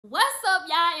What's up,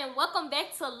 y'all, and welcome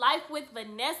back to Life with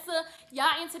Vanessa.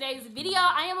 Y'all, in today's video,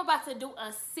 I am about to do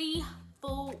a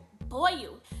seafood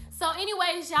boil. So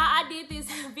anyways, y'all, I did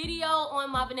this video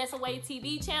on my Vanessa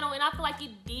TV channel, and I feel like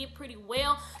it did pretty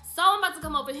well. So I'm about to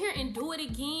come over here and do it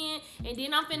again, and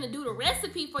then I'm finna do the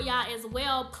recipe for y'all as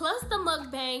well, plus the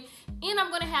mukbang. And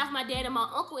I'm gonna have my dad and my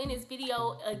uncle in this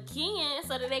video again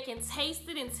so that they can taste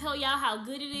it and tell y'all how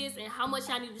good it is and how much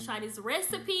y'all need to try this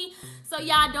recipe. So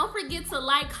y'all, don't forget to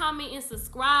like, comment, and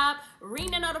subscribe. Ring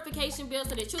the notification bell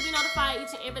so that you'll be notified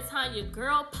each and every time your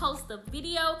girl posts a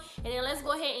video. And then let's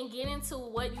go ahead and get into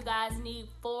what you guys need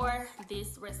for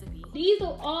this recipe. These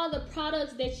are all the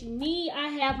products that you need. I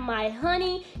have my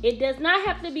honey. It does not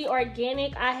have to be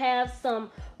organic. I have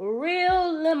some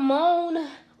real lemon,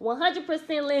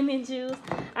 100% lemon juice.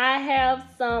 I have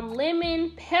some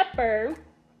lemon pepper,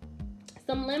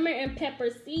 some lemon and pepper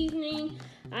seasoning.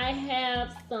 I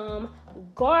have some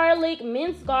garlic,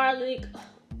 minced garlic.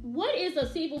 What is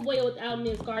a seafood boil without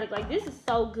minced garlic? Like, this is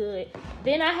so good.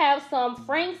 Then I have some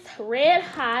Frank's Red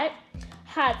Hot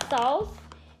sauce.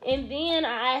 And then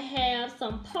I have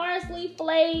some parsley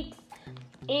flakes.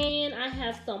 And I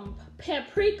have some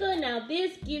paprika. Now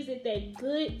this gives it that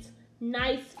good,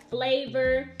 nice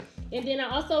flavor. And then I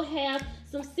also have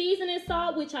some seasoning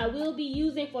salt, which I will be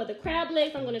using for the crab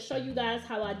legs. I'm going to show you guys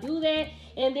how I do that.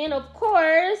 And then, of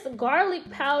course, garlic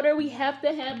powder. We have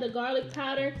to have the garlic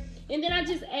powder. And then I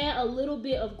just add a little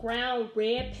bit of ground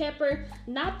red pepper.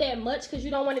 Not that much because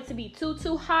you don't want it to be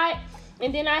too hot.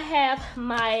 And then I have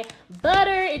my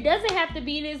butter. It doesn't have to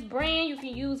be this brand. You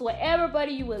can use whatever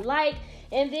butter you would like.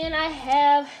 And then I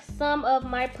have some of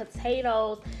my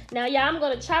potatoes. Now, y'all, I'm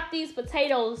going to chop these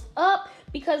potatoes up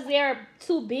because they're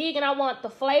too big and I want the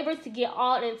flavors to get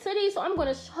all into these. So I'm going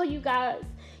to show you guys,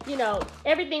 you know,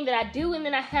 everything that I do. And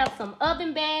then I have some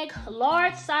oven bags,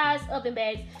 large size oven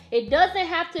bags. It doesn't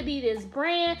have to be this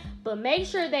brand, but make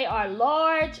sure they are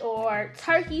large or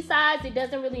turkey size. It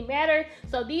doesn't really matter.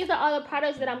 So these are all the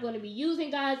products that I'm going to be using,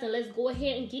 guys. And let's go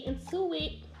ahead and get into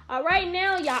it. All right,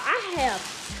 now, y'all, I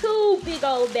have 2 big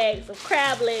old bags of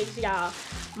crab legs, y'all.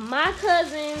 My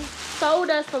cousin sold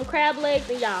us some crab legs,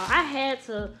 and y'all, I had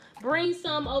to bring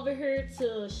some over here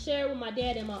to share with my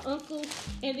dad and my uncle.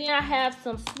 And then I have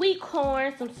some sweet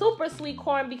corn, some super sweet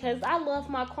corn, because I love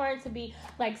my corn to be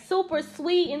like super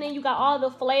sweet. And then you got all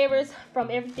the flavors from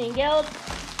everything else.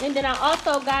 And then I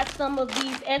also got some of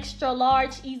these extra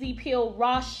large easy peel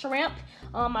raw shrimp.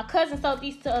 My cousin sold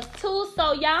these to us too.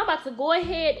 So y'all, I'm about to go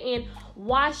ahead and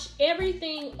wash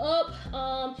everything up.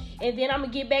 And then I'm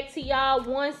gonna get back to y'all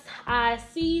once I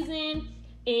season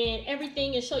and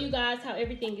everything and show you guys how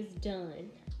everything is done.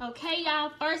 Okay,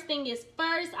 y'all, first thing is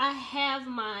first, I have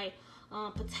my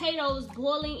potatoes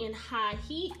boiling in high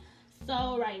heat.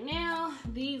 So right now,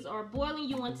 these are boiling.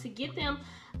 You want to get them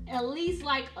at least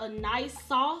like a nice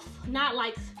soft, not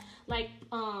like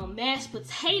mashed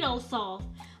potato soft,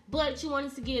 but you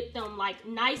want to get them like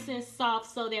nice and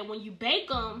soft so that when you bake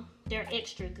them, they're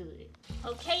extra good.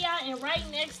 Okay, y'all, and right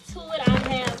next to it, I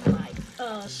have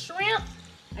my shrimp.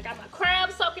 I got my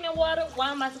crab soaking in water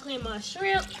while I'm about to clean my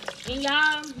shrimp. And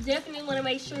y'all definitely want to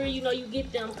make sure, you know, you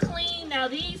get them clean. Now,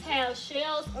 these have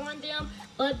shells on them,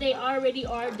 but they already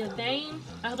are deveined.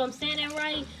 I hope I'm saying that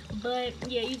right. But,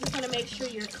 yeah, you just want to make sure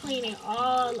you're cleaning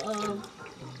all of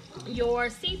your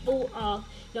seafood off.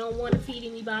 You don't want to feed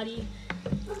anybody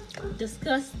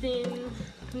disgusting,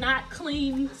 not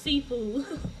clean seafood.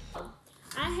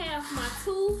 I have my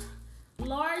 2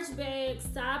 large bags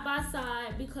side by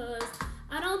side because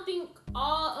I don't think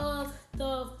all of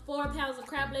the 4 pounds of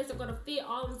crab legs are gonna fit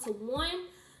all into one.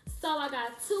 So I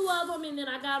got 2 of them, and then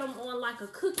I got them on like a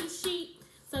cookie sheet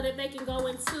so that they can go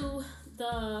into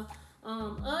the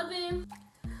oven.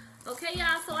 Okay,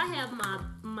 y'all, so I have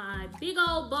my big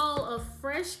old bowl of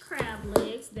fresh crab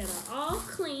legs that are all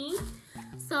clean.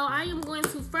 So I am going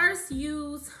to first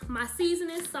use my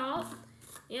seasoning salt.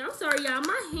 And I'm sorry, y'all,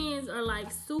 my hands are like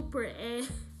super ashy.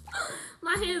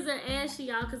 My hands are ashy,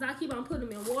 y'all, because I keep on putting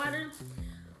them in water.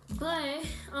 But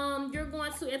you're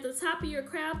going to, at the top of your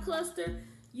crab cluster,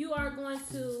 you are going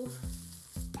to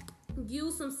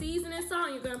use some seasoning salt,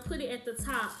 and you're going to put it at the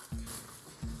top.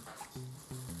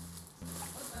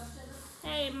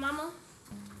 Hey, mama.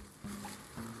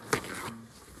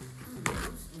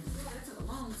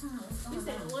 You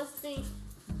said what's thing?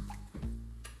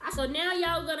 So now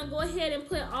y'all gonna go ahead and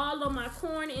put all of my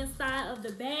corn inside of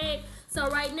the bag. So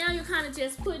right now you're kind of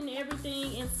just putting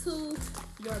everything into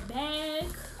your bag.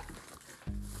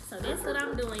 So that's what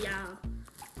I'm doing, y'all.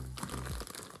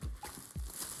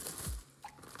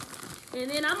 And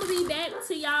then I'm gonna be back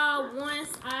to y'all once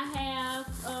I have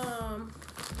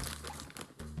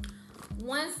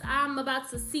once I'm about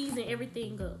to season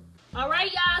everything up. All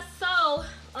right, y'all, so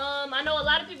I know a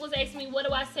lot of people was asking me what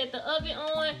do I set the oven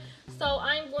on. So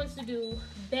I'm going to do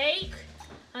bake.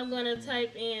 I'm going to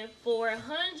type in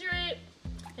 400,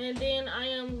 and then I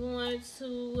am going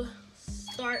to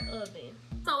start oven.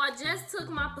 So I just took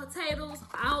my potatoes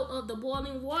out of the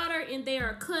boiling water and they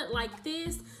are cut like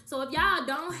this. So if y'all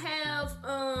don't have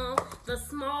the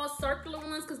small circular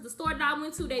ones, because the store that I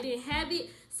went to, they didn't have it.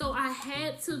 So I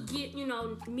had to get, you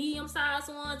know, medium-sized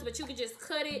ones, but you can just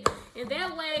cut it. And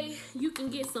that way you can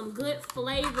get some good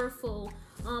flavorful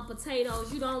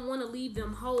potatoes. You don't want to leave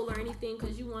them whole or anything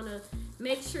because you want to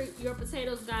make sure your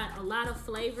potatoes got a lot of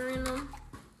flavor in them.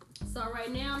 So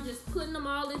right now I'm just putting them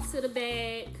all into the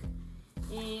bag.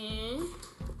 And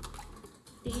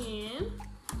then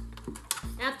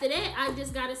after that, I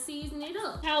just gotta season it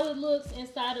up. How it looks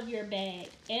inside of your bag.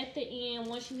 At the end,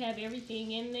 once you have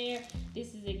everything in there,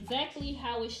 this is exactly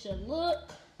how it should look.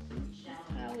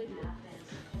 How it looks.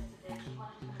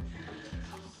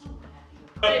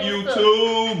 Up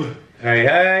YouTube.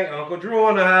 Hey, Uncle Drew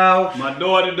in the house. My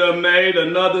daughter done made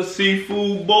another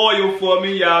seafood boil for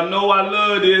me. Y'all know I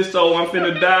love this, so I'm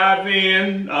finna dive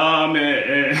in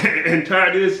and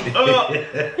turn this up. You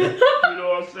know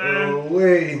what I'm saying? Oh,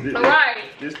 wait. All right.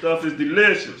 This stuff is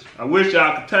delicious. I wish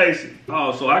y'all could taste it.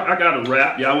 Oh, so I got a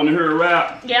rap. Y'all wanna hear a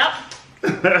rap? Yep.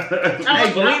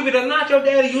 Hey, believe it or not, your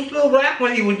daddy used to rap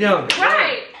when he was younger.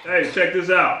 Right. Hey, check this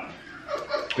out.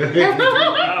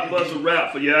 I'll bust a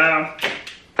rap for y'all.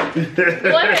 Go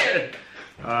ahead.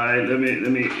 Alright, let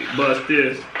me bust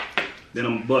this. Then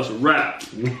I'm gonna bust a rap.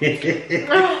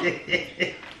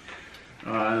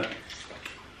 Alright.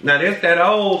 Now this that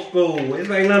old school. This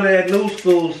ain't none of that new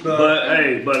school stuff. But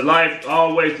hey, but life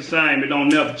always the same. It don't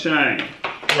never change.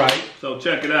 Right. So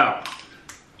check it out.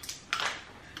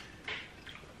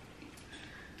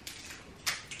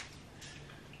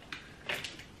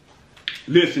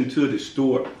 Listen to this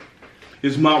story.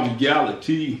 It's my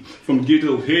reality. From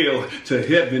ghetto hell to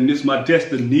heaven, it's my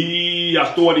destiny.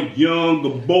 I started young, a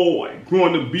boy,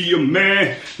 growing to be a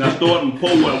man. Now starting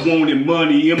poor, I wanted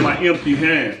money in my empty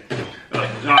hand. You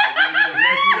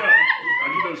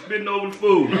done spitting over the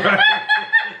food.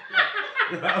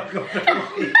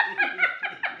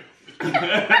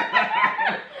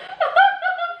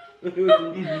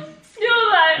 You're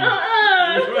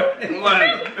like,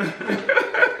 Like,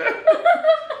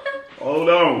 hold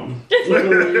on.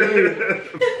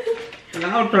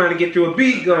 I'm trying to get you a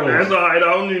beat going. That's alright,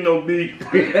 I don't need no beat.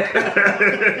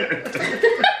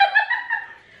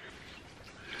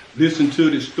 Listen to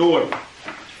this story.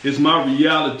 It's my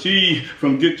reality.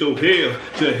 From ghetto hell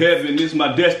to heaven, it's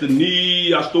my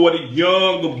destiny. I started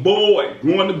young, a boy,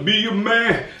 growing to be a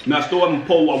man. Now starting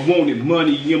poor, I wanted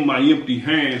money in my empty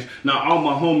hands. Now all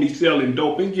my homies selling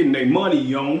dope and getting their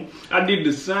money on. I did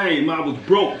the same, I was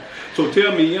broke. So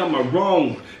tell me, am I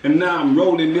wrong? And now I'm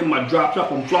rolling in my drop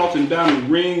top, I'm flossing down the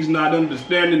rings, not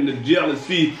understanding the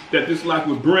jealousy that this life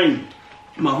would bring.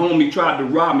 My homie tried to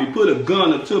rob me, put a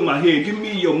gun up to my head. Give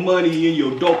me your money and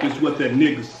your dope is what that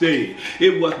nigga said.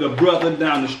 It was the brother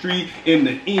down the street in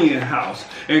the inn house.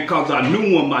 And cause I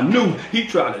knew him, I knew he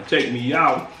tried to take me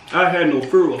out. I had no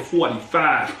fear of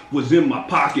 45 was in my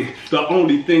pocket. The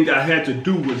only thing I had to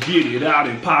do was get it out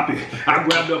and pop it. I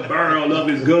grabbed the barrel of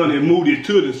his gun and moved it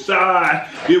to the side.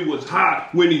 It was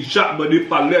hot when he shot, but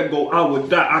if I let go, I would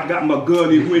die. I got my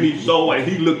gun and when he saw it,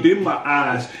 he looked in my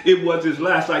eyes. It was his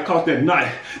last sight, cause that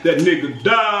night, that nigga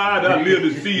died. I lived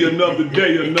to see another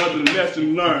day, another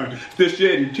lesson learned. Still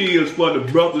shedding tears for the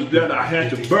brothers that I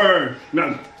had to burn.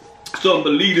 Now, some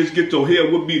believers get to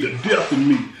hell would be the death of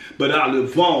me. But I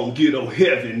live on, ghetto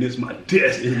heaven is my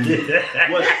destiny.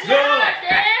 What's up?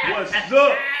 What's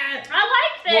up? I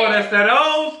like that. Boy, that's that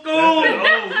old school. That's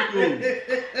that old school.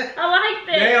 I like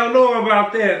that. They don't know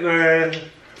about that, man.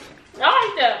 I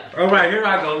like that. All right, here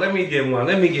I go. Let me get one.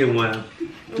 Let me get one.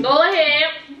 Go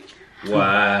ahead.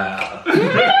 Wow.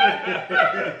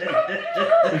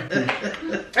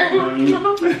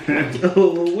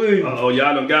 Oh,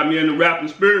 y'all done got me in the rapping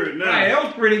spirit now. Hey, that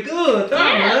was pretty good,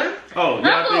 man. Oh,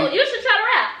 Uncle, you should try to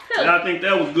rap too. Y'all think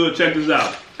that was good? Check this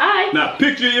out. Alright. Now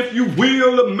picture, if you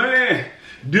will, a man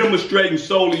demonstrating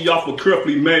solely off a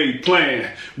carefully made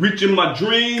plan, reaching my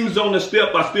dreams on a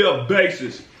step-by-step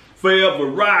basis. forever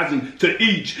rising to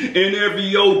each and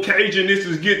every occasion. This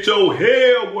is Get Your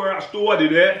Hell where I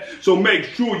started at. So make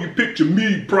sure you picture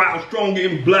me proud, strong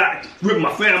and black, with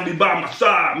my family by my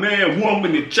side, man,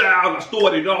 woman and child. I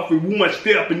started off in one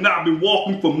step and I've been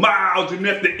walking for miles, and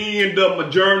at the end of my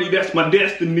journey, that's my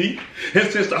destiny. And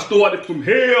since I started from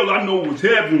hell, I know it's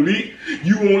heavenly.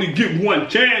 You only get one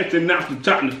chance and now's the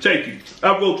time to take it.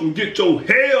 I wrote from Get Your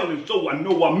Hell, and so I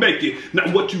know I make it.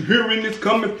 Now what you hearing is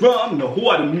coming from the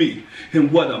heart of me.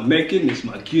 And what I'm making is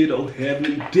my ghetto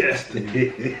heaven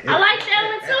destiny. I like that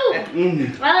one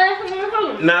too. I like that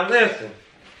one too. Now listen,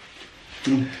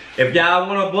 if y'all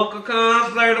want to book a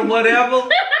concert or whatever,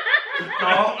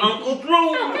 call Uncle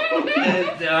Drew.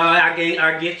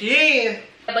 I'll get you in.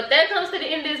 But that comes to the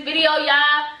end of this video,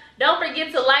 y'all. Don't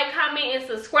forget to like, comment, and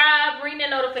subscribe. Ring the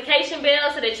notification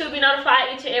bell so that you'll be notified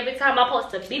each and every time I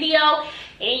post a video.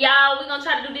 And y'all, we're gonna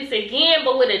try to do this again,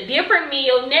 but with a different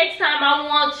meal. Next time, I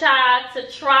want y'all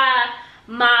to try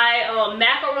my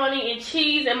macaroni and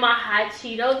cheese and my hot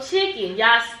Cheeto chicken.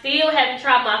 Y'all still haven't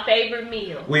tried my favorite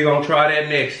meal. We're gonna try that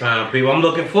next time, people. I'm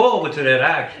looking forward to that,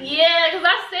 actually. Yeah, because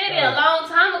I said it a long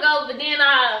time ago, but then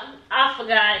I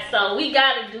forgot. So we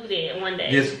gotta do that one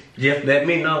day. Just let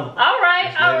me know. All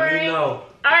right, Let me know.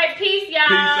 All right, peace, y'all.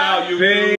 Peace out, you.